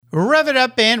Rev it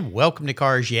up and welcome to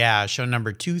Cars Yeah, show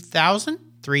number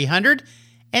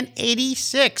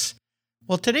 2386.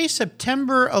 Well, today's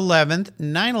September 11th,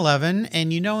 9/11,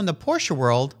 and in the Porsche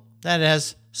world, that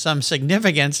has some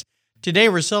significance. Today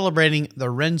we're celebrating the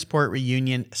Rennsport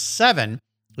Reunion 7.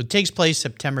 It takes place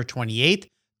September 28th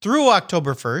through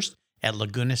October 1st at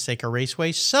Laguna Seca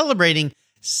Raceway, celebrating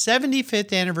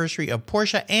 75th anniversary of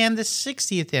Porsche and the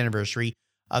 60th anniversary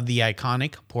of the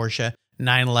iconic Porsche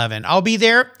 911. I'll be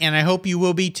there, and I hope you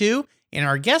will be too. And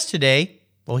our guest today,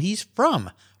 well, he's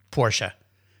from Porsche.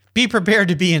 Be prepared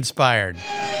to be inspired.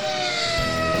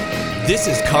 This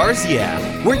is Cars Yeah,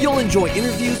 where you'll enjoy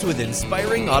interviews with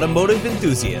inspiring automotive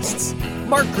enthusiasts.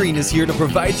 Mark Green is here to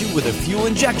provide you with a fuel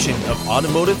injection of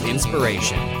automotive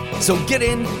inspiration. So get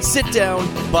in, sit down,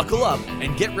 buckle up,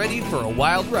 and get ready for a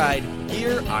wild ride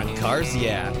here on Cars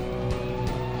Yeah.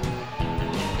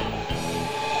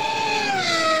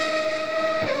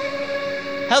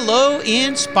 Hello,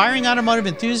 inspiring automotive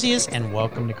enthusiasts, and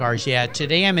welcome to Cars Yeah.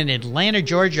 Today I'm in Atlanta,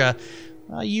 Georgia.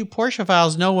 You Porsche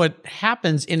files know what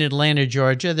happens in Atlanta,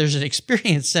 Georgia. There's an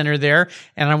experience center there,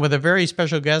 and I'm with a very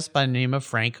special guest by the name of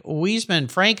Frank Wiesmann.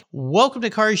 Frank, welcome to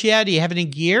Cars Yeah. Do you have any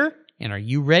gear, and are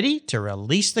you ready to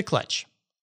release the clutch?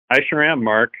 I sure am,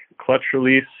 Mark. Clutch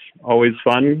release, always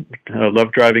fun.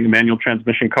 Love driving a manual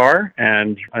transmission car,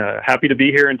 and happy to be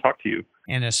here and talk to you.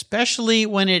 And especially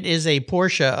when it is a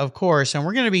Porsche, of course. And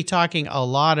we're going to be talking a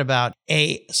lot about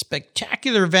a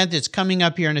spectacular event that's coming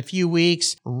up here in a few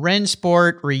weeks,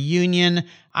 Rennsport Reunion.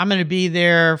 I'm going to be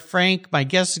there. Frank, my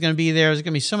guest, is going to be there. There's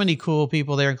going to be so many cool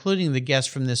people there, including the guest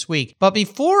from this week. But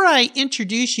before I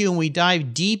introduce you and we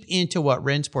dive deep into what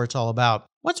Rennsport's all about,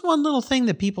 what's one little thing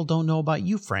that people don't know about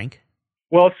you, Frank?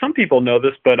 Well, some people know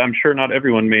this, but I'm sure not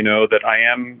everyone may know that I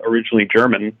am originally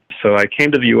German. So I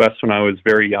came to the U.S. when I was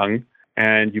very young.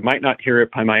 And you might not hear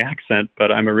it by my accent,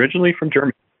 but I'm originally from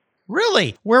Germany.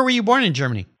 Really? Where were you born in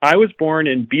Germany? I was born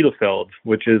in Bielefeld,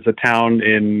 which is a town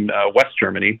in West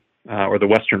Germany, or the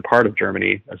western part of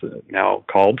Germany, as it's now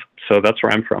called. So that's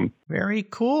where I'm from. Very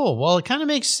cool. Well, it kind of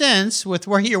makes sense with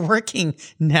where you're working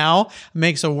now. It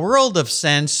makes a world of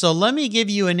sense. So let me give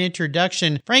you an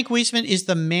introduction. Frank Wiesmann is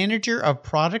the manager of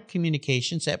product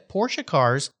communications at Porsche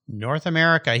Cars North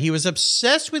America. He was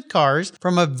obsessed with cars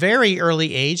from a very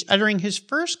early age, uttering his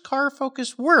first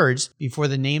car-focused words before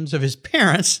the names of his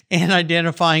parents and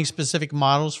identifying specific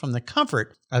models from the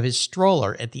comfort of his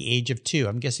stroller at the age of 2.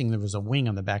 I'm guessing there was a wing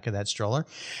on the back of that stroller.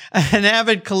 An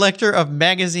avid collector of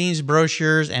magazines,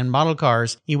 brochures, and model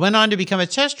cars, he went on to become a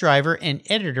test driver and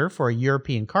editor for a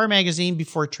European car magazine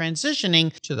before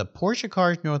transitioning to the Porsche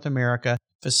Cars North America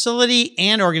facility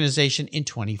and organization in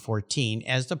 2014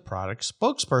 as the product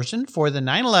spokesperson for the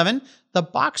 911, the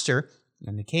Boxster,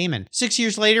 and the Cayman. 6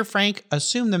 years later, Frank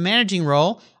assumed the managing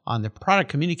role on the product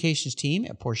communications team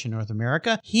at Porsche North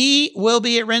America. He will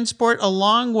be at Rennsport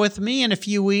along with me in a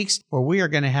few weeks, where we are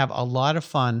going to have a lot of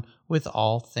fun with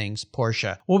all things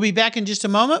Porsche. We'll be back in just a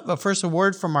moment, but first a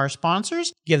word from our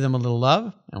sponsors. Give them a little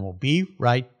love, and we'll be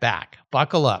right back.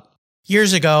 Buckle up.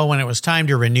 Years ago, when it was time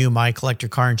to renew my collector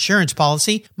car insurance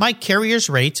policy, my carrier's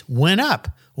rates went up.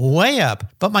 Way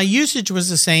up, but my usage was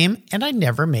the same and I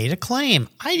never made a claim.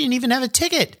 I didn't even have a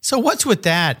ticket. So what's with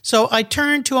that? So I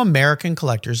turned to American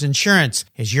Collectors Insurance.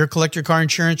 Has your collector car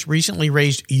insurance recently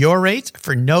raised your rates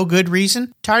for no good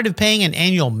reason? Tired of paying an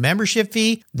annual membership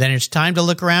fee? Then it's time to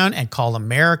look around and call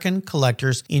American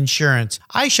Collectors Insurance.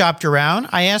 I shopped around,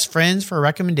 I asked friends for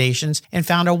recommendations, and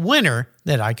found a winner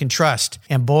that I can trust.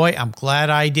 And boy, I'm glad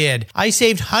I did. I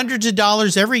saved hundreds of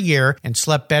dollars every year and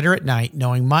slept better at night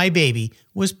knowing my baby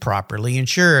was properly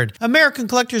insured. American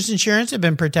Collectors Insurance have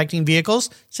been protecting vehicles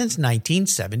since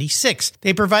 1976.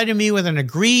 They provided me with an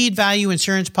agreed value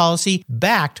insurance policy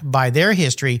backed by their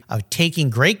history of taking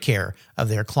great care of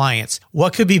their clients.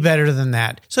 What could be better than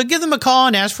that? So give them a call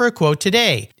and ask for a quote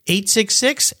today.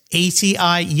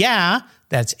 866-ACI-YEAH.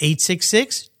 That's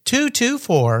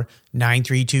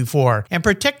 866-224-9324. And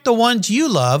protect the ones you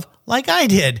love like I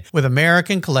did with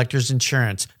American Collectors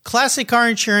Insurance. Classic car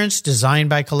insurance designed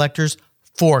by collectors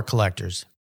for collectors.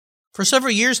 For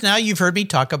several years now, you've heard me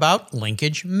talk about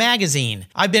Linkage Magazine.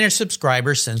 I've been a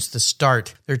subscriber since the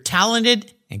start. Their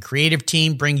talented and creative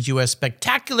team brings you a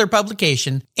spectacular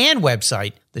publication and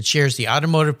website that shares the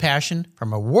automotive passion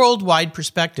from a worldwide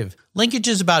perspective. Linkage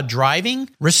is about driving,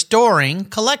 restoring,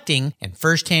 collecting, and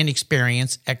first-hand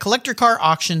experience at collector car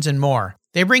auctions and more.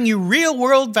 They bring you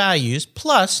real-world values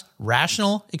plus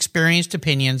rational, experienced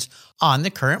opinions on the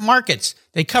current markets.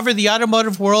 They cover the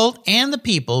automotive world and the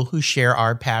people who share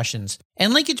our passions.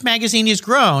 And Linkage Magazine has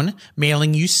grown,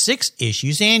 mailing you 6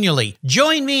 issues annually.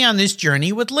 Join me on this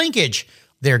journey with Linkage.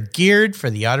 They're geared for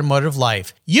the automotive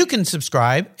life. You can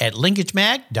subscribe at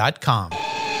linkagemag.com.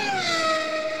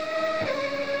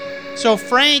 So,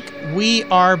 Frank, we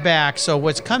are back. So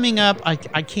what's coming up, I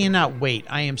cannot wait.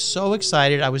 I am so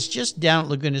excited. I was just down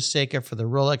at Laguna Seca for the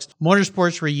Rolex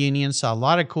Motorsports reunion, saw a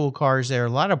lot of cool cars there, a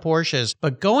lot of Porsches.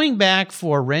 But going back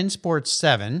for Rennsport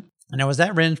 7, and I was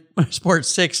at Rennsport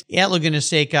 6 at Laguna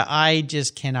Seca, I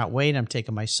just cannot wait. I'm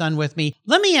taking my son with me.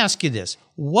 Let me ask you this.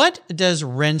 What does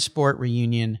Rennsport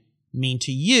reunion mean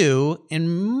to you?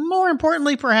 And more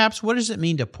importantly, perhaps, what does it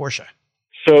mean to Porsche?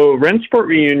 So Rennsport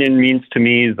Reunion means to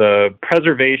me the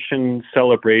preservation,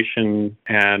 celebration,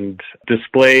 and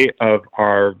display of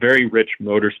our very rich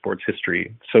motorsports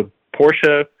history. So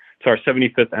Porsche, it's our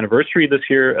 75th anniversary this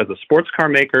year as a sports car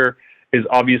maker, is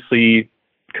obviously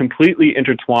completely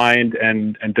intertwined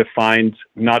and defined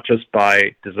not just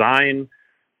by design,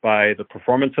 by the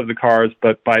performance of the cars,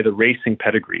 but by the racing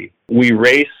pedigree. We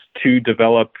race to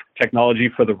develop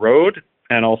technology for the road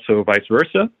and also vice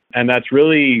versa. And that's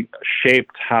really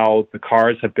shaped how the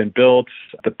cars have been built,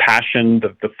 the passion,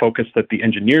 the focus that the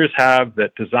engineers have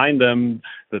that design them,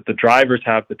 that the drivers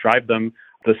have that drive them,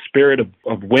 the spirit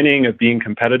of winning, of being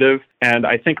competitive. And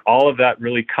I think all of that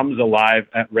really comes alive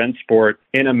at Rennsport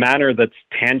in a manner that's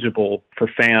tangible for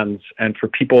fans and for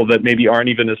people that maybe aren't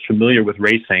even as familiar with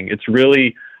racing. It's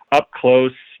really up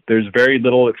close. There's very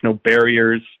little, if no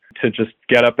barriers, to just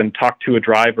get up and talk to a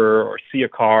driver or see a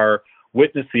car,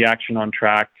 witness the action on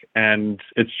track. And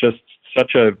it's just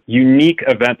such a unique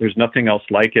event. There's nothing else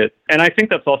like it. And I think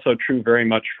that's also true very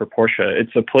much for Porsche.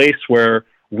 It's a place where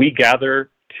we gather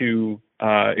to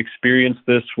experience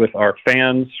this with our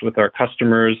fans, with our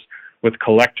customers, with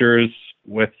collectors,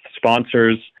 with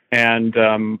sponsors, and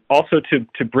also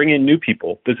to bring in new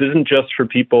people. This isn't just for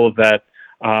people that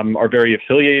are very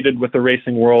affiliated with the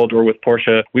racing world or with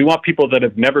Porsche. We want people that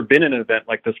have never been in an event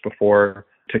like this before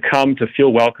to come, to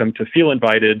feel welcome, to feel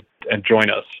invited, and join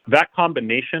us. That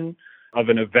combination of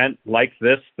an event like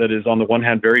this that is on the one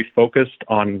hand very focused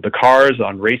on the cars,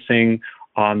 on racing,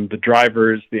 on the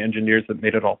drivers, the engineers that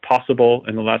made it all possible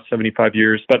in the last 75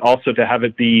 years, but also to have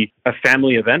it be a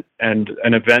family event and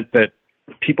an event that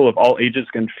people of all ages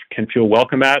can feel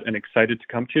welcome at and excited to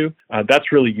come to.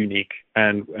 That's really unique.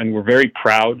 And we're very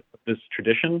proud of this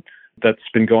tradition that's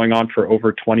been going on for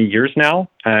over 20 years now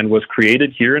and was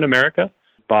created here in America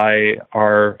by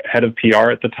our head of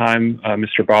PR at the time,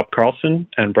 Mr. Bob Carlson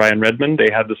and Brian Redmond.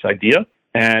 They had this idea,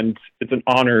 and it's an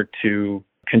honor to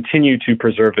continue to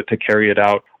preserve it, to carry it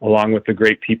out, along with the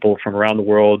great people from around the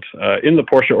world in the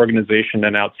Porsche organization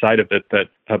and outside of it that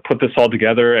put this all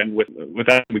together. And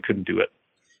without we couldn't do it.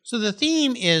 So the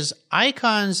theme is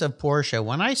icons of Porsche.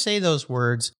 When I say those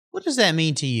words, what does that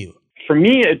mean to you? For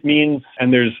me, it means,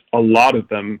 and there's a lot of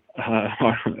them,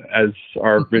 as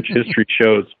our rich history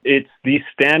shows, it's these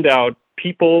standout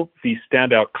people, these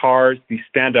standout cars, these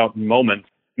standout moments,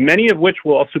 many of which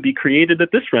will also be created at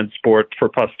this Rennsport for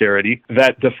posterity,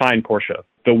 that define Porsche.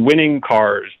 The winning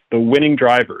cars, the winning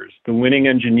drivers, the winning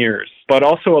engineers, but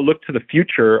also a look to the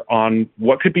future on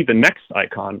what could be the next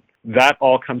icon. That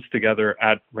all comes together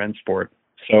at Rennsport.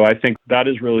 So I think that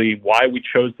is really why we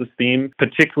chose this theme,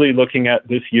 particularly looking at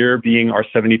this year being our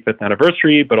 75th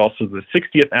anniversary, but also the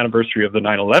 60th anniversary of the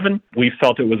 911. We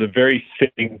felt it was a very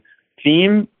fitting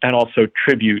theme and also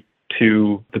tribute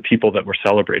to the people that we're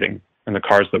celebrating and the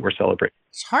cars that we're celebrating.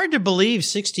 It's hard to believe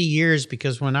 60 years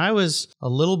because when I was a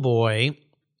little boy,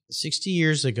 60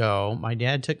 years ago, my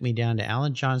dad took me down to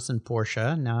Alan Johnson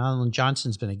Porsche. Now, Alan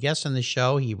Johnson's been a guest on the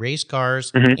show. He raced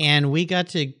cars, and we got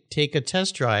to take a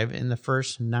test drive in the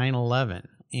first 911.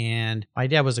 And my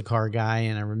dad was a car guy,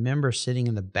 and I remember sitting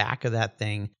in the back of that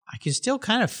thing. I can still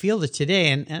kind of feel it today,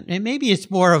 and maybe it's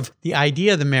more of the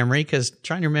idea of the memory, because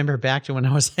trying to remember back to when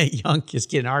I was that young is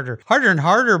getting harder and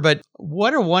harder. But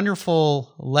what a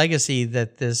wonderful legacy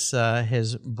that this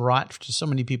has brought to so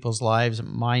many people's lives,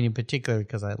 mine in particular,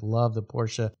 because I love the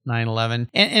Porsche 911.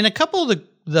 And a couple of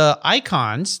the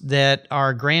icons that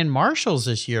are grand marshals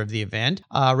this year of the event,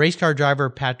 race car driver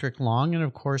Patrick Long, and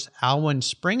of course, Alwyn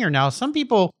Springer. Now, some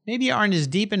people maybe aren't as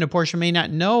deep into Porsche, may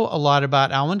not know a lot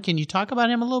about Alwyn. Can you talk about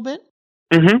him a little bit?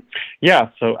 Yeah,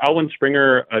 so Alwyn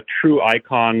Springer, a true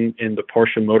icon in the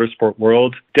Porsche motorsport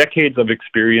world, decades of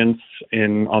experience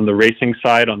on the racing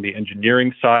side, on the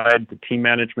engineering side, the team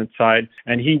management side,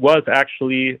 and he was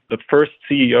actually the first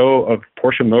CEO of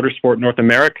Porsche Motorsport North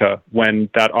America when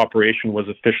that operation was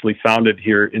officially founded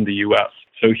here in the U.S.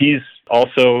 So he's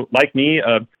also, like me,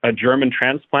 a German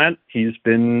transplant. He's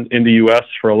been in the U.S.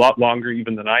 for a lot longer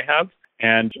even than I have,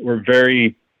 and we're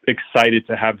very excited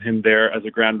to have him there as a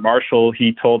Grand Marshal.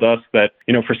 He told us that,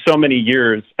 for so many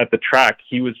years at the track,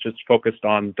 he was just focused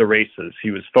on the races.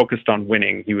 He was focused on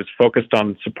winning. He was focused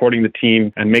on supporting the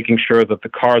team and making sure that the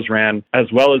cars ran as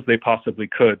well as they possibly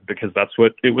could, because that's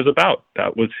what it was about.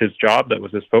 That was his job. That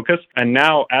was his focus. And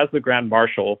now, as the Grand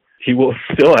Marshal, he will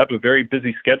still have a very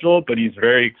busy schedule, but he's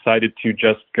very excited to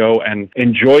just go and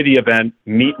enjoy the event,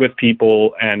 meet with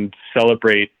people, and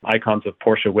celebrate icons of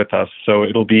Porsche with us. So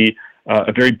it'll be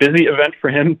a very busy event for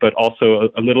him, but also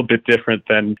a little bit different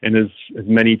than in his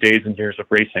many days and years of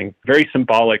racing. Very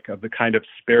symbolic of the kind of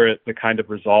spirit, the kind of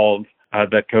resolve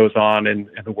that goes on in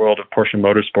the world of Porsche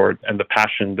Motorsport and the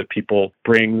passion that people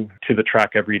bring to the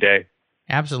track every day.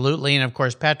 Absolutely. And of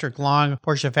course, Patrick Long,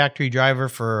 Porsche factory driver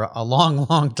for a long,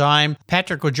 long time.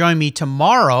 Patrick will join me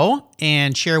tomorrow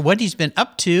and share what he's been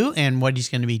up to and what he's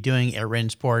going to be doing at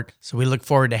Rennsport. So we look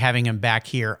forward to having him back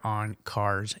here on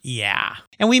Cars. Yeah.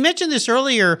 And we mentioned this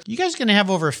earlier, you guys are going to have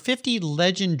over 50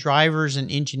 legend drivers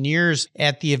and engineers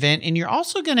at the event, and you're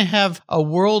also going to have a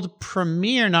world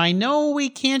premiere. Now, I know we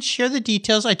can't share the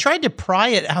details. I tried to pry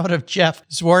it out of Jeff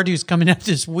Zwart, who's coming up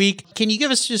this week. Can you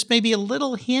give us just maybe a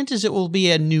little hint? Is it will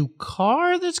be a new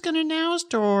car that's going to be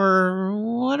announced, or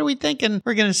what are we thinking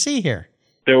we're going to see here?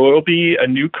 There will be a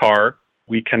new car.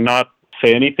 We cannot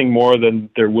say anything more than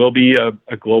there will be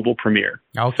a global premiere.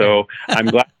 Okay. So I'm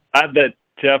glad that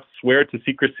Jeff's swear to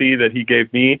secrecy that he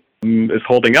gave me is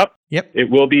holding up. Yep.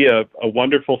 It will be a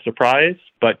wonderful surprise,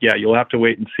 but yeah, you'll have to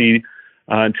wait and see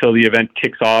until the event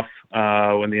kicks off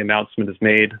when the announcement is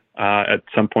made at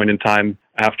some point in time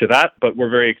after that. But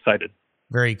we're very excited.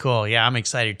 Very cool. Yeah, I'm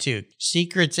excited too.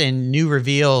 Secrets and new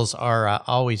reveals are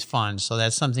always fun. So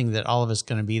that's something that all of us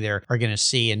going to be there are going to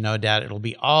see. And no doubt it'll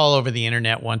be all over the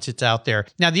internet once it's out there.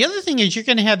 Now, the other thing is you're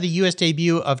going to have the U.S.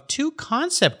 debut of two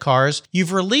concept cars.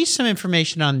 You've released some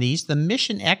information on these, the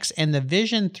Mission X and the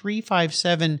Vision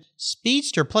 357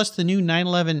 Speedster, plus the new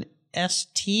 911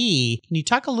 ST. Can you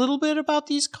talk a little bit about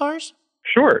these cars?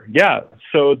 Sure. Yeah.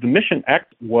 So the Mission X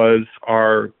was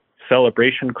our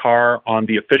celebration car on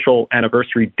the official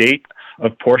anniversary date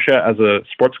of Porsche as a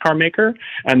sports car maker.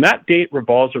 And that date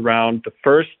revolves around the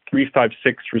first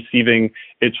 356 receiving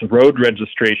its road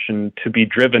registration to be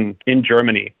driven in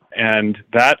Germany. And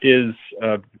that is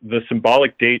the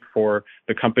symbolic date for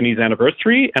the company's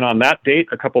anniversary. And on that date,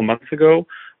 a couple months ago,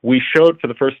 we showed for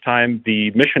the first time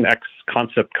the Mission X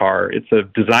concept car. It's a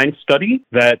design study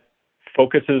that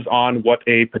focuses on what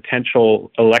a potential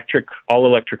all-electric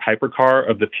hypercar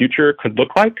of the future could look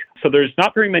like. So there's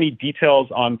not very many details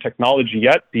on technology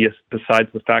yet, besides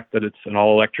the fact that it's an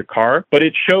all-electric car, but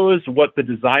it shows what the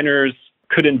designers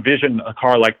could envision a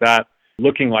car like that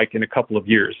looking like in a couple of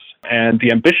years. And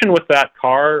the ambition with that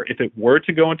car, if it were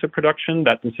to go into production,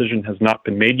 that decision has not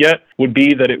been made yet, would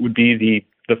be that it would be the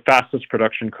fastest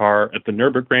production car at the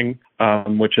Nürburgring,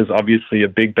 which is obviously a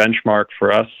big benchmark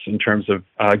for us in terms of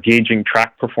gauging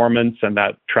track performance and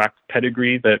that track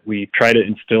pedigree that we try to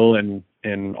instill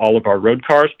in all of our road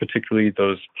cars, particularly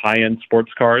those high-end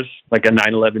sports cars like a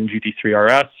 911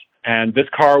 GT3 RS. And this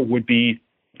car would be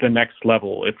the next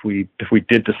level if we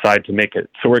did decide to make it.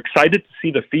 So we're excited to see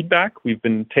the feedback. We've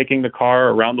been taking the car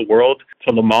around the world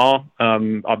to Le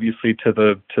Mans, obviously to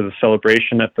the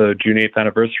celebration at the June 8th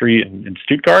anniversary in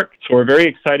Stuttgart. So we're very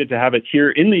excited to have it here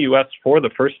in the US for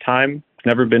the first time. It's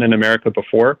never been in America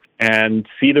before, and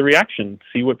see the reaction,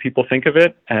 see what people think of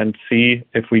it, and see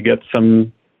if we get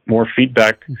some more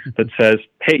feedback that says,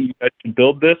 hey, you guys should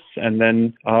build this, and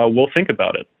then we'll think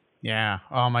about it. Yeah.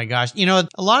 Oh my gosh. You know,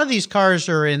 a lot of these cars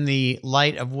are in the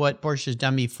light of what Porsche has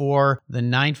done before. The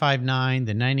 959,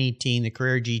 the 918, the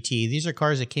Carrera GT. These are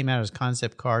cars that came out as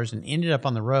concept cars and ended up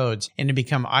on the roads and to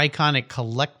become iconic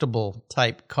collectible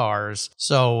type cars.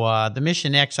 So the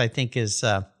Mission X, I think, is,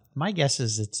 my guess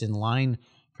is it's in line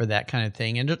for that kind of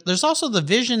thing. And there's also the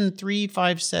Vision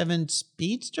 357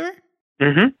 Speedster.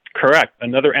 Mm-hmm. Correct.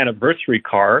 Another anniversary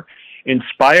car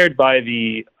inspired by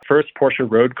the first Porsche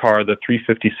road car, the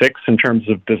 356, in terms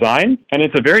of design. And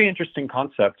it's a very interesting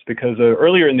concept because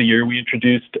earlier in the year, we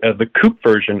introduced the coupe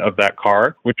version of that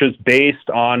car, which is based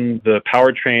on the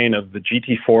powertrain of the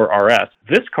GT4 RS.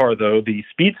 This car, though, the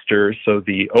Speedster, so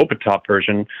the open-top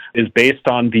version, is based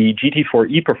on the GT4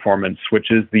 e-Performance,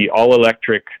 which is the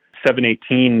all-electric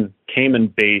 718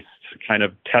 Cayman-based kind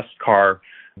of test car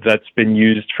that's been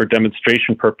used for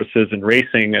demonstration purposes in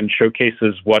racing and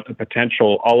showcases what a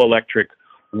potential all-electric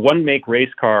one-make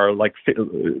race car, like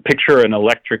picture an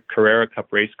electric Carrera Cup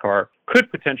race car,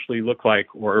 could potentially look like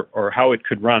or how it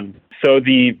could run. So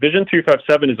the Vision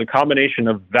 357 is a combination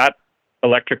of that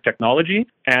electric technology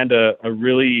and a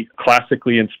really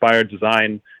classically inspired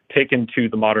design taken to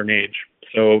the modern age.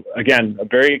 So again, a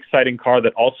very exciting car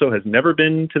that also has never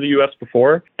been to the US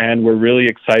before. And we're really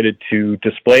excited to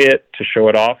display it, to show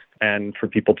it off, and for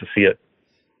people to see it.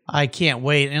 I can't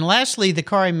wait. And lastly, the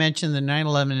car I mentioned, the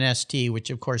 911 ST, which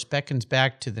of course beckons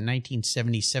back to the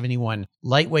 1970-71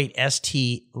 lightweight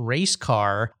ST race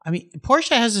car. I mean,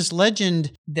 Porsche has this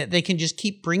legend that they can just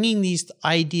keep bringing these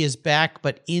ideas back,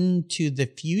 but into the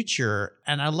future.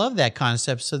 And I love that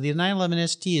concept. So the 911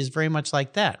 ST is very much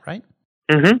like that, right?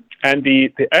 Mm-hmm. And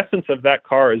the essence of that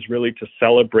car is really to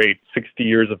celebrate 60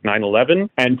 years of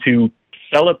 911 and to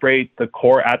celebrate the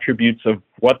core attributes of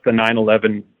what the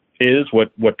 911 is,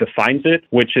 what defines it,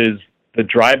 which is the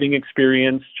driving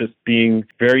experience, just being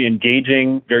very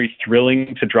engaging, very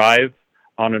thrilling to drive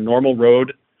on a normal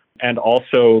road, and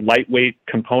also lightweight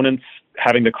components,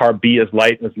 having the car be as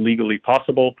light as legally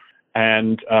possible.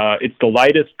 And it's the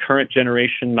lightest current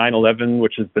generation 911,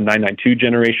 which is the 992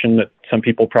 generation that some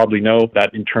people probably know,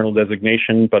 that internal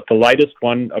designation, but the lightest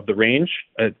one of the range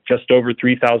at just over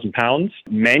 3,000 pounds.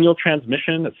 Manual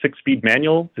transmission, a 6-speed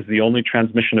manual, is the only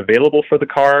transmission available for the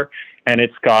car. And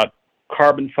it's got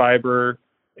carbon fiber,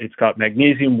 it's got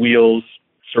magnesium wheels,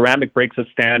 ceramic brakes as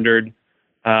standard,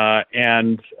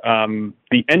 and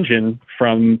the engine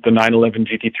from the 911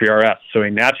 GT3 RS. So a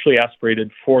naturally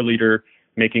aspirated 4-liter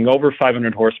making over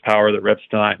 500 horsepower that revs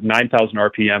to 9,000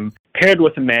 RPM, paired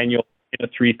with a manual in a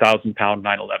 3,000-pound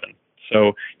 911.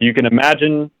 So you can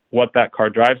imagine what that car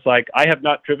drives like. I have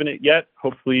not driven it yet.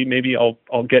 Hopefully, maybe I'll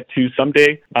get to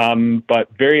someday. But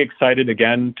very excited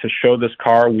again to show this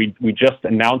car. We just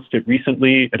announced it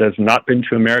recently. It has not been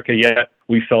to America yet.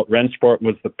 We felt Rennsport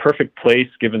was the perfect place,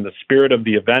 given the spirit of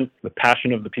the event, the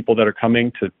passion of the people that are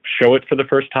coming, to show it for the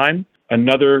first time.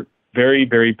 Another very,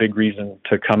 very big reason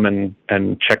to come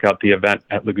and check out the event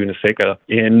at Laguna Seca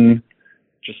in,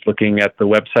 just looking at the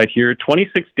website here,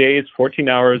 26 days, 14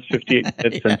 hours, 58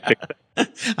 minutes, and 6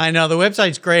 seconds. I know the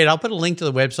website's great. I'll put a link to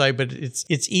the website, but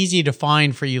it's easy to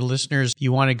find for you listeners. If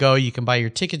you want to go, you can buy your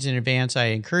tickets in advance. I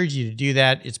encourage you to do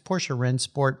that. It's Porsche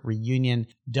Rennsport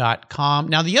Reunion.com.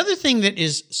 Now, the other thing that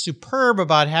is superb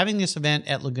about having this event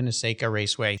at Laguna Seca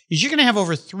Raceway is you're going to have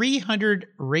over 300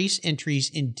 race entries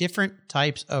in different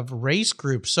types of race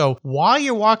groups. So while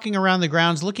you're walking around the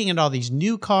grounds looking at all these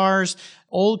new cars,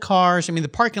 old cars, I mean, the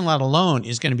parking lot alone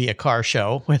is going to be a car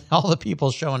show with all the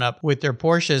people showing up with their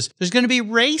Porsches. There's going to be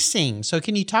racing. So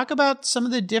can you talk about some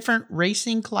of the different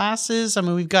racing classes? I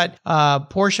mean, we've got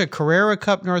Porsche Carrera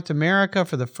Cup North America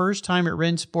for the first time at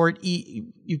Rennsport.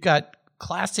 You've got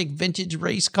classic vintage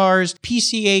race cars,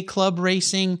 PCA club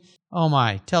racing. Oh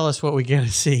my, tell us what we're going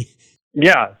to see.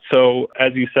 Yeah, so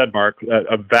as you said, Mark,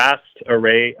 a vast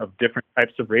array of different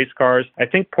types of race cars. I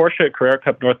think Porsche Carrera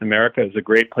Cup North America is a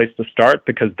great place to start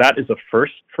because that is a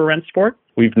first for Rennsport.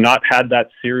 We've not had that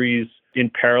series in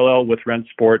parallel with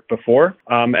Rennsport before.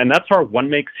 And that's our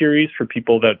one-make series for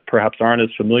people that perhaps aren't as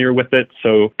familiar with it.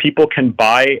 So people can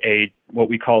buy what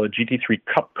we call a GT3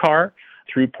 Cup car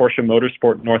through Porsche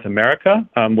Motorsport North America,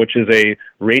 which is a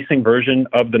racing version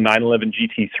of the 911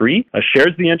 GT3.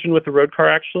 Shares the engine with the road car,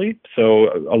 actually. So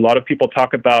a lot of people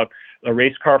talk about a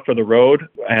race car for the road,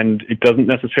 and it doesn't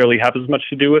necessarily have as much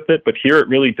to do with it, but here it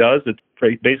really does. It's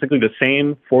basically the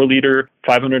same 4-liter,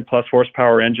 500-plus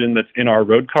horsepower engine that's in our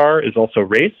road car is also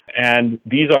race. And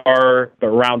these are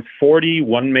around 40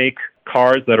 one-make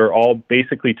cars that are all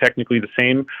basically technically the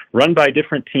same, run by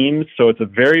different teams. So it's a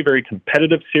very, very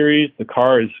competitive series. The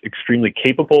car is extremely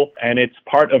capable, and it's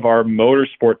part of our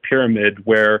motorsport pyramid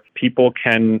where people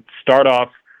can start off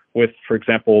with, for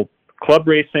example, club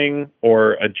racing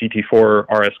or a GT4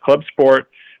 RS Club Sport,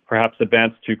 perhaps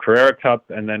advance to Carrera Cup,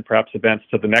 and then perhaps advance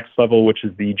to the next level, which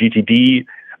is the GTD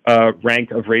rank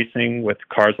of racing with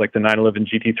cars like the 911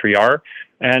 GT3R.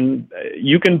 And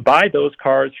you can buy those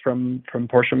cars from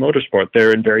Porsche Motorsport.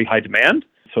 They're in very high demand,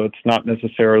 so it's not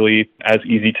necessarily as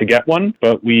easy to get one,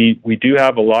 but we do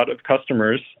have a lot of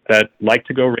customers that like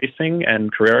to go racing,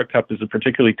 and Carrera Cup is a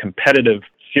particularly competitive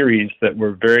series that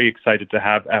we're very excited to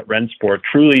have at Rennsport,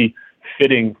 truly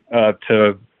fitting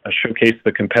to showcase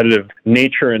the competitive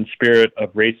nature and spirit of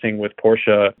racing with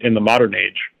Porsche in the modern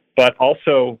age. But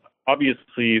also,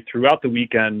 obviously, throughout the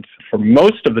weekend, for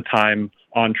most of the time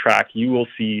on track, you will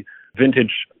see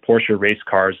vintage Porsche race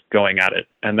cars going at it.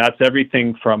 And that's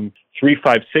everything from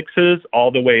 356s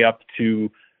all the way up to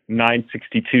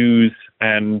 962s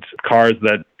and cars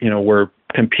that, were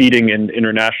competing in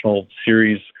international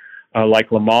series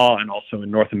like Le Mans and also in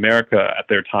North America at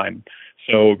their time.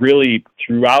 So really,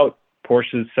 throughout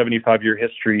Porsche's 75-year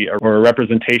history, are a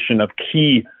representation of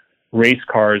key race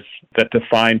cars that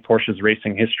define Porsche's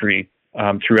racing history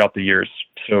throughout the years.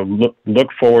 So look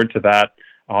forward to that.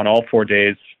 on all 4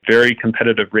 days. Very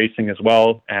competitive racing as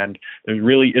well. And there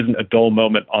really isn't a dull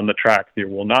moment on the track. There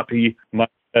will not be much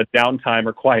downtime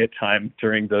or quiet time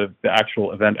during the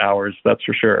actual event hours, that's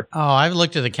for sure. Oh, I've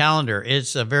looked at the calendar.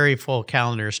 It's a very full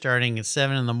calendar starting at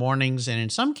 7 in the mornings. And in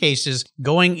some cases,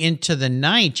 going into the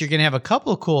night, you're going to have a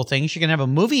couple of cool things. You're going to have a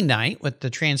movie night with the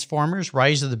Transformers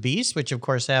Rise of the Beast, which of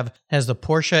course has the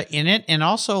Porsche in it. And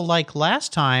also, like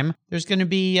last time, there's going to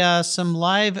be some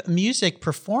live music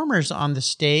performers on the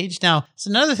stage. Now, it's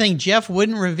another thing Jeff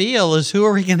wouldn't reveal is who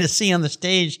are we going to see on the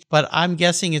stage, but I'm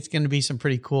guessing it's going to be some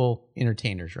pretty cool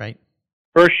entertainers, right?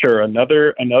 For sure.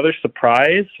 Another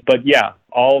surprise, but yeah,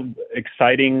 all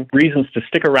exciting reasons to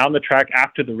stick around the track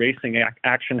after the racing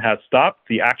action has stopped.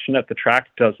 The action at the track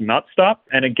does not stop.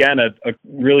 And again, a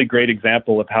really great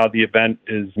example of how the event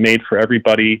is made for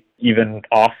everybody, even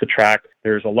off the track.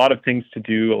 There's a lot of things to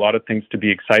do, a lot of things to be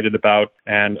excited about,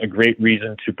 and a great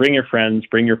reason to bring your friends,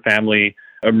 bring your family,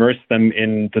 immerse them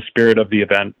in the spirit of the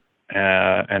event,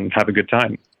 and have a good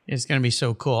time. It's going to be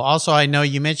so cool. Also, I know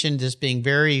you mentioned this being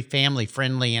very family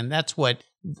friendly, and that's what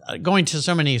going to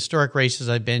so many historic races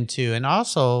I've been to, and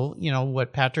also,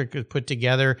 what Patrick has put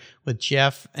together with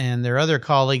Jeff and their other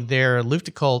colleague there,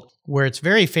 Lufticult, where it's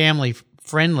very family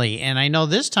friendly. And I know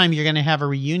this time you're going to have a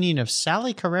reunion of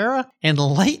Sally Carrera and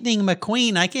Lightning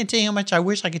McQueen. I can't tell you how much I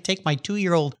wish I could take my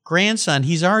 2-year-old grandson.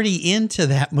 He's already into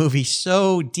that movie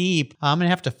so deep. I'm going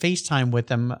to have to FaceTime with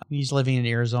him. He's living in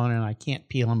Arizona and I can't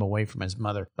peel him away from his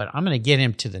mother, but I'm going to get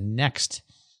him to the next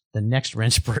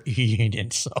Rennsport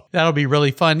reunion. So that'll be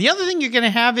really fun. The other thing you're going to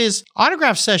have is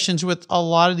autograph sessions with a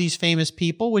lot of these famous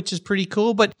people, which is pretty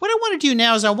cool. But what I want to do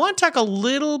now is I want to talk a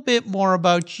little bit more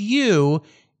about you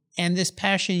and this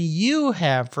passion you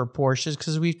have for Porsches,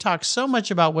 because we've talked so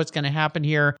much about what's going to happen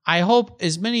here. I hope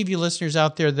as many of you listeners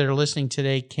out there that are listening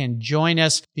today can join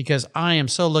us, because I am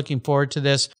so looking forward to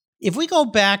this. If we go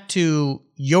back to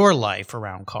your life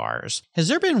around cars, has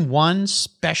there been one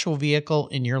special vehicle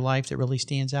in your life that really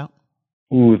stands out?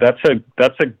 Ooh, that's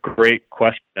a great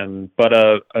question. But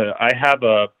I have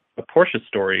a Porsche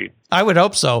story. I would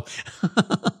hope so.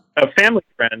 A family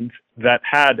friend that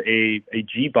had a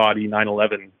G-body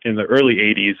 911 in the early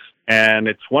 80s, and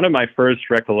it's one of my first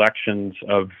recollections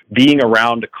of being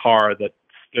around a car that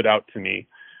stood out to me.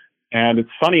 And it's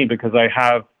funny because I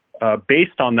have,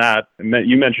 based on that,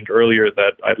 you mentioned earlier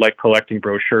that I like collecting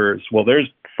brochures. Well, there's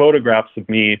photographs of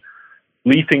me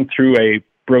leafing through a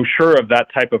brochure of that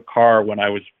type of car when I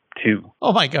was 2.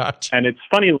 Oh my gosh. And it's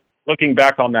funny looking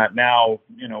back on that now,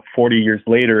 40 years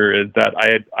later, is that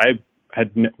I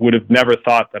would have never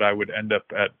thought that I would end up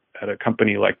at a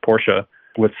company like Porsche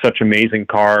with such amazing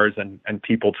cars and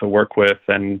people to work with,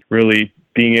 and really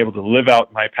being able to live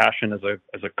out my passion as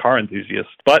a car enthusiast.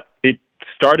 But it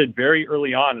started very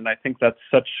early on, and I think that's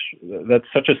such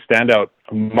a standout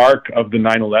mark of the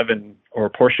 911 or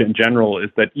Porsche in general, is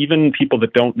that even people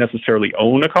that don't necessarily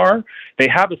own a car, they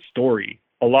have a story.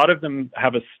 A lot of them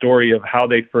have a story of how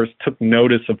they first took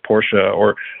notice of Porsche,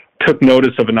 or took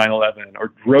notice of a 911,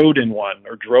 or rode in one,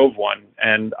 or drove one.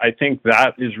 And I think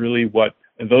that is really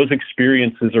those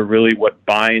experiences are really what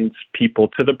binds people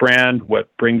to the brand,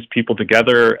 what brings people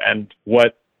together, and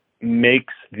what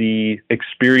makes the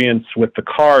experience with the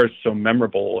cars so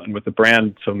memorable and with the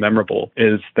brand so memorable,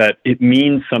 is that it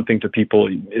means something to people.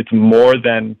 It's more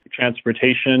than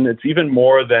transportation. It's even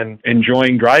more than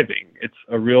enjoying driving. It's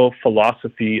a real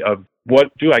philosophy of,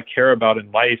 what do I care about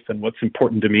in life, and what's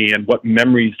important to me, and what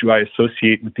memories do I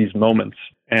associate with these moments?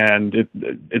 And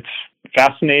it's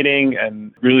fascinating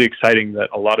and really exciting that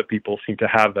a lot of people seem to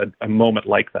have a moment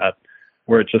like that,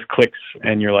 where it just clicks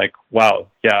and you're like, wow,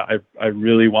 yeah, I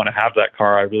really want to have that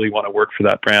car. I really want to work for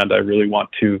that brand. I really want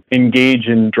to engage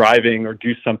in driving or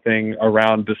do something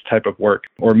around this type of work,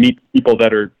 or meet people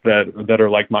that are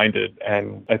like-minded.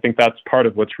 And I think that's part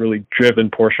of what's really driven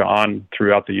Porsche on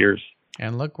throughout the years.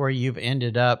 And look where you've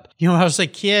ended up. When I was a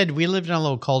kid, we lived in a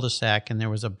little cul-de-sac, and there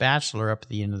was a bachelor up at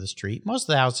the end of the street. Most of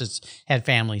the houses had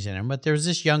families in them, but there was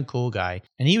this young cool guy,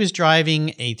 and he was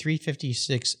driving a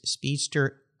 356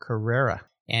 Speedster Carrera.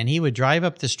 And he would drive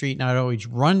up the street, and I'd always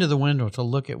run to the window to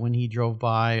look at when he drove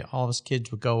by. All of his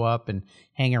kids would go up and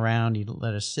hang around. He'd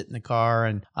let us sit in the car.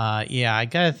 And I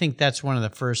got to think that's one of the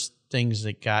first things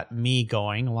that got me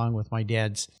going, along with my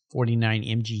dad's 49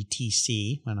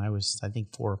 MGTC when I was, I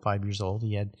think, 4 or 5 years old.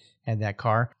 He had that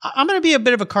car. I'm going to be a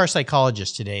bit of a car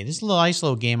psychologist today. This is a nice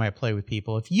little game I play with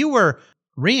people. If you were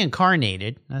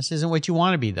reincarnated, this isn't what you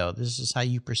want to be, though. This is how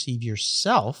you perceive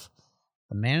yourself,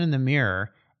 the man in the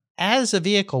mirror, as a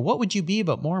vehicle. What would you be,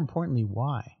 but more importantly,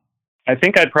 why? I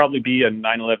think I'd probably be a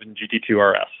 911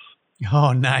 GT2 RS.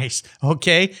 Oh, nice.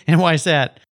 Okay. And why is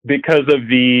that? Because of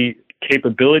the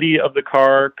capability of the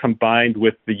car combined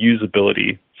with the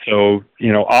usability. So,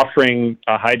 offering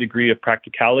a high degree of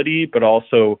practicality, but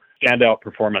also standout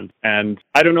performance. And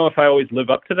I don't know if I always live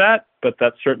up to that, but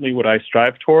that's certainly what I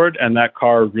strive toward. And that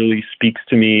car really speaks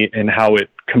to me in how it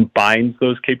combines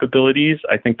those capabilities.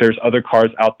 I think there's other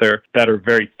cars out there that are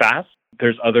very fast.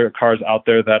 There's other cars out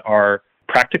there that are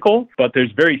practical, but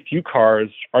there's very few cars,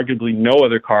 arguably no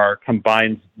other car,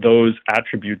 combines those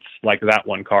attributes like that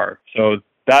one car. So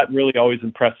that really always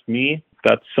impressed me.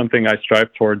 That's something I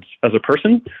strive towards as a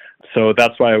person. So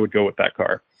that's why I would go with that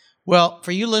car. Well,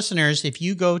 for you listeners, if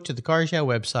you go to the Cars Yeah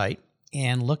website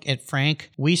and look at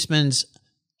Frank Wiesmann's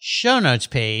show notes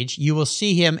page, you will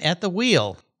see him at the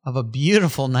wheel of a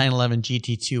beautiful 911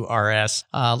 GT2 RS.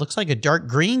 Looks like a dark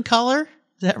green color.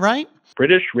 Is that right?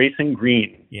 British Racing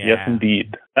Green. Yeah. Yes,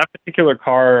 indeed. That particular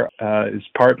car is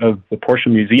part of the Porsche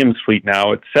Museum's fleet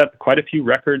now. It set quite a few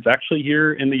records actually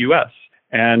here in the U.S.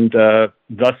 And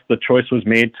thus the choice was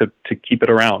made to keep it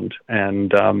around.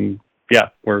 And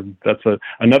that's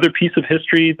another piece of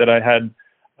history that I had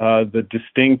the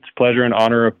distinct pleasure and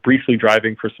honor of briefly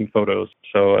driving for some photos.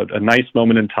 So a nice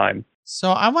moment in time.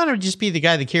 So I want to just be the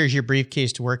guy that carries your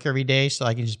briefcase to work every day so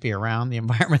I can just be around the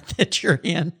environment that you're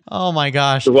in. Oh my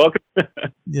gosh. You're welcome.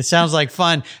 It sounds like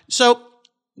fun. So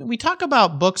we talk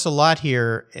about books a lot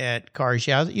here at Cars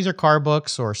Yeah, either car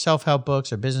books or self-help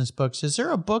books or business books. Is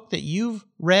there a book that you've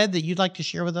read that you'd like to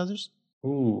share with others?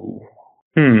 There's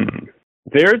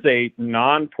a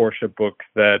non-Porsche book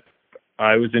that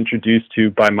I was introduced to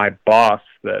by my boss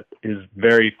that is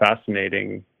very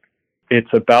fascinating. It's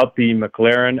about the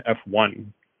McLaren F1,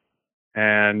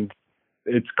 and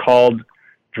it's called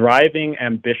Driving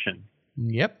Ambition.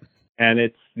 Yep. And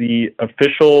it's the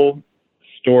official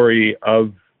story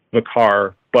of the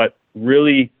car, but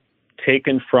really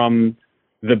taken from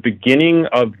the beginning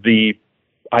of the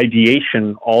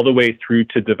ideation all the way through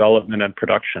to development and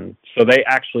production. So they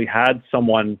actually had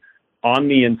someone on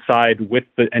the inside with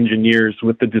the engineers,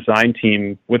 with the design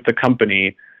team, with the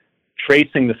company,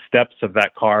 tracing the steps of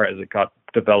that car as it got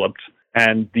developed,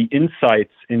 and the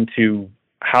insights into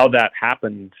how that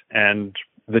happened and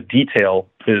the detail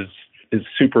is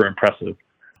super impressive.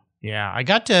 Yeah, I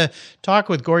got to talk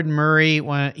with Gordon Murray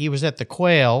when he was at the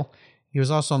Quail. He was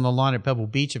also on the lawn at Pebble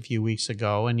Beach a few weeks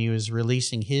ago, and he was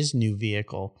releasing his new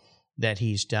vehicle that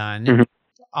he's done. Mm-hmm.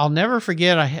 I'll never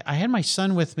forget, I had my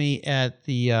son with me at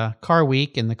the car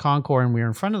week in the Concours, and we were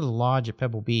in front of the lodge at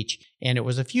Pebble Beach, and it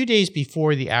was a few days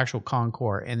before the actual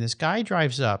Concours, and this guy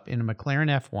drives up in a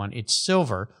McLaren F1. It's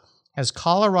silver, has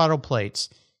Colorado plates,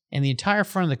 and the entire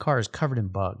front of the car is covered in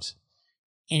bugs.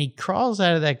 And he crawls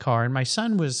out of that car, and my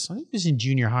son I think he was in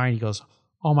junior high, and he goes,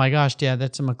 "Oh my gosh, Dad,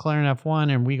 that's a McLaren F1."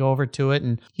 And we go over to it,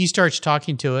 and he starts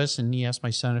talking to us, and he asks my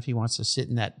son if he wants to sit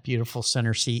in that beautiful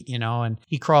center seat, and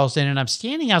he craws in, and I'm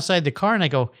standing outside the car, and I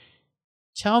go,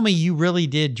 "Tell me you really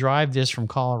did drive this from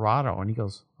Colorado." And he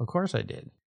goes, "Of course I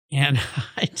did." And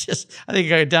I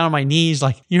think I got down on my knees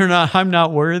like, I'm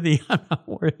not worthy. I'm not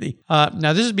worthy.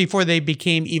 Now, this is before they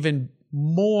became even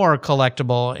more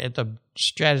collectible at the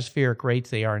stratospheric rates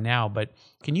they are now. But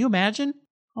can you imagine?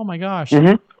 Oh my gosh.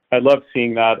 Mm-hmm. I love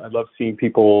seeing that. I love seeing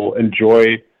people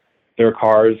enjoy their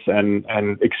cars and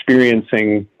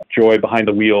experiencing joy behind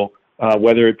the wheel,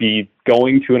 whether it be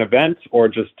going to an event or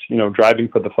just, driving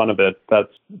for the fun of it.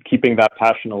 That's keeping that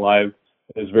passion alive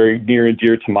is very near and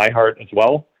dear to my heart as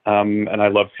well. And I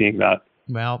love seeing that.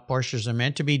 Well, Porsches are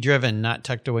meant to be driven, not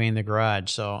tucked away in the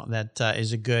garage. So that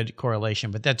is a good correlation,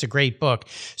 but that's a great book.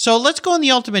 So let's go on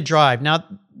the ultimate drive. Now,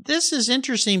 this is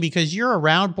interesting because you're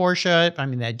around Porsche. I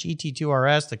mean, that GT2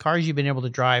 RS, the cars you've been able to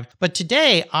drive. But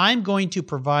today, I'm going to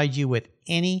provide you with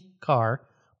any car,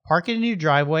 park it in your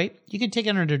driveway. You can take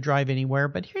it on to drive anywhere,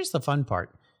 but here's the fun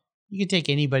part. You can take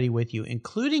anybody with you,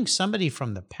 including somebody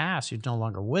from the past who's no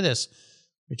longer with us,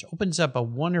 which opens up a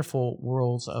wonderful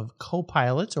world of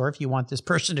co-pilots, or if you want this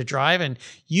person to drive and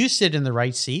you sit in the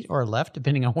right seat or left,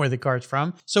 depending on where the car's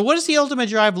from. So what does the ultimate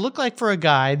drive look like for a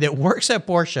guy that works at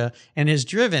Porsche and has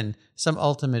driven some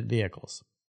ultimate vehicles?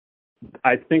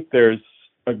 I think there's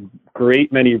a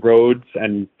great many roads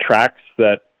and tracks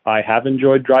that I have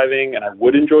enjoyed driving and I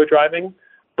would enjoy driving,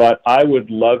 but I would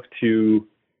love to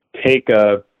take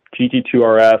a GT2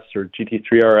 RS or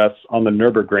GT3 RS on the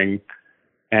Nürburgring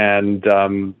and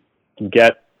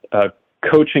get a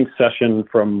coaching session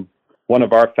from one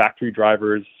of our factory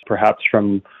drivers, perhaps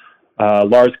from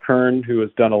Lars Kern, who has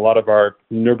done a lot of our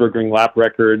Nürburgring lap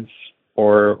records,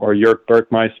 or Jörg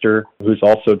Bergmeister, who's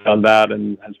also done that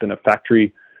and has been a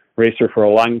factory racer for a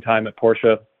long time at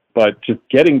Porsche. But just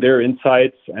getting their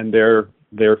insights and their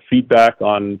feedback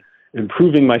on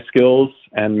improving my skills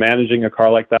and managing a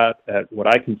car like that at what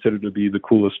I consider to be the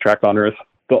coolest track on earth,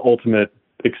 the ultimate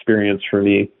experience for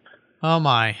me. Oh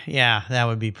my, yeah, that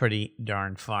would be pretty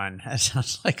darn fun. That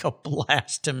sounds like a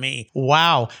blast to me.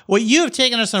 Wow. Well, you have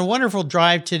taken us on a wonderful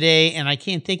drive today, and I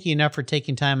can't thank you enough for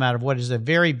taking time out of what is a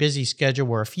very busy schedule.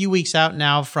 We're a few weeks out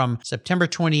now from September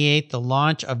 28th, the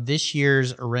launch of this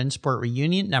year's Rennsport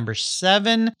Reunion, number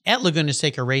 7 at Laguna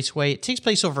Seca Raceway. It takes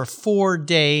place over 4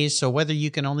 days, so whether you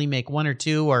can only make 1 or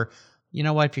 2, or you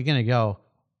know what, if you're going to go,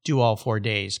 do all 4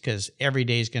 days, because every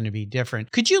day is going to be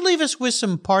different. Could you leave us with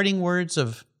some parting words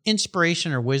of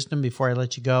inspiration or wisdom before I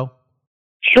let you go?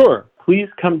 Sure. Please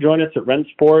come join us at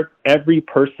Rennsport. Every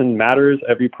person matters.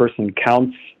 Every person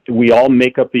counts. We all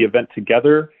make up the event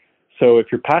together. So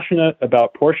if you're passionate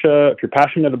about Porsche, if you're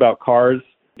passionate about cars,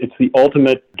 it's the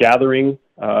ultimate gathering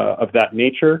of that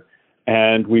nature.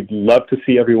 And we'd love to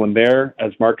see everyone there.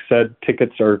 As Mark said,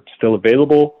 tickets are still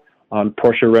available on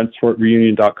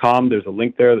PorscheRennsportReunion.com. There's a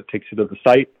link there that takes you to the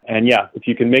site. And yeah, if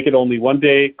you can make it only 1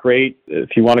 day, great.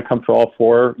 If you want to come for all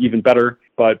 4, even better.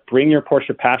 But bring your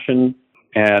Porsche passion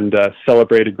and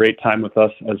celebrate a great time with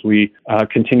us as we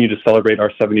continue to celebrate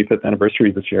our 75th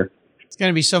anniversary this year. It's going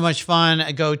to be so much fun.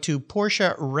 Go to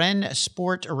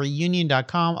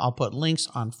PorscheRennsportReunion.com. I'll put links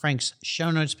on Frank's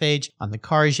show notes page on the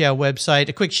Cars Yeah website.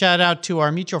 A quick shout out to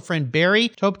our mutual friend Barry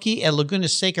Topke at Laguna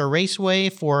Seca Raceway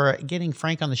for getting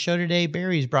Frank on the show today.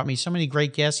 Barry's brought me so many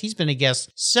great guests. He's been a guest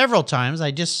several times.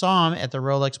 I just saw him at the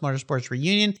Rolex Motorsports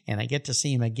Reunion, and I get to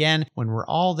see him again when we're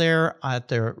all there at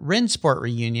the Rennsport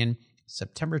Reunion,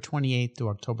 September 28th to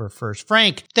October 1st.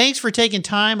 Frank, thanks for taking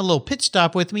time, a little pit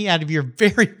stop with me out of your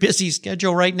very busy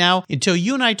schedule right now. Until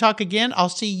you and I talk again, I'll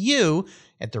see you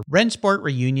at the Rennsport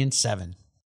Reunion 7.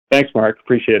 Thanks, Mark.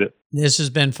 Appreciate it. This has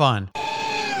been fun.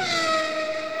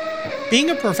 Being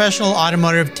a professional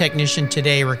automotive technician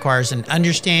today requires an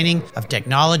understanding of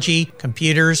technology,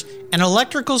 computers, and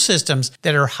electrical systems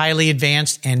that are highly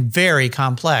advanced and very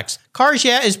complex. Cars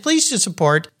Yeah is pleased to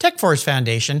support TechForce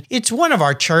Foundation. It's one of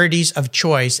our charities of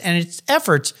choice, and its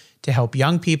efforts to help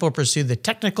young people pursue the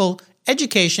technical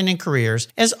education and careers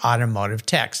as automotive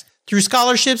techs. Through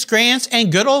scholarships, grants,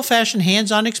 and good old-fashioned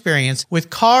hands-on experience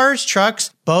with cars, trucks,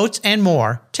 boats, and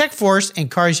more, TechForce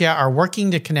and Cars Yeah are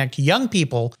working to connect young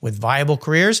people with viable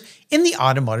careers in the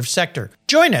automotive sector.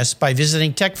 Join us by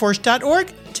visiting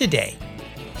techforce.org today.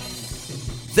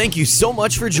 Thank you so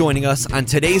much for joining us on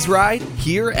today's ride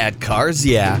here at Cars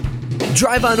Yeah.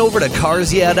 Drive on over to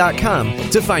carsyeah.com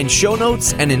to find show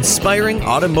notes and inspiring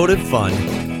automotive fun.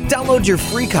 Download your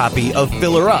free copy of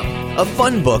Filler Up, a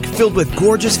fun book filled with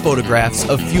gorgeous photographs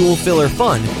of fuel filler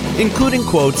fun, including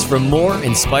quotes from more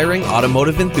inspiring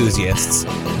automotive enthusiasts.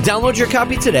 Download your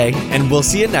copy today, and we'll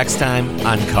see you next time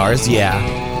on Cars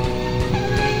Yeah.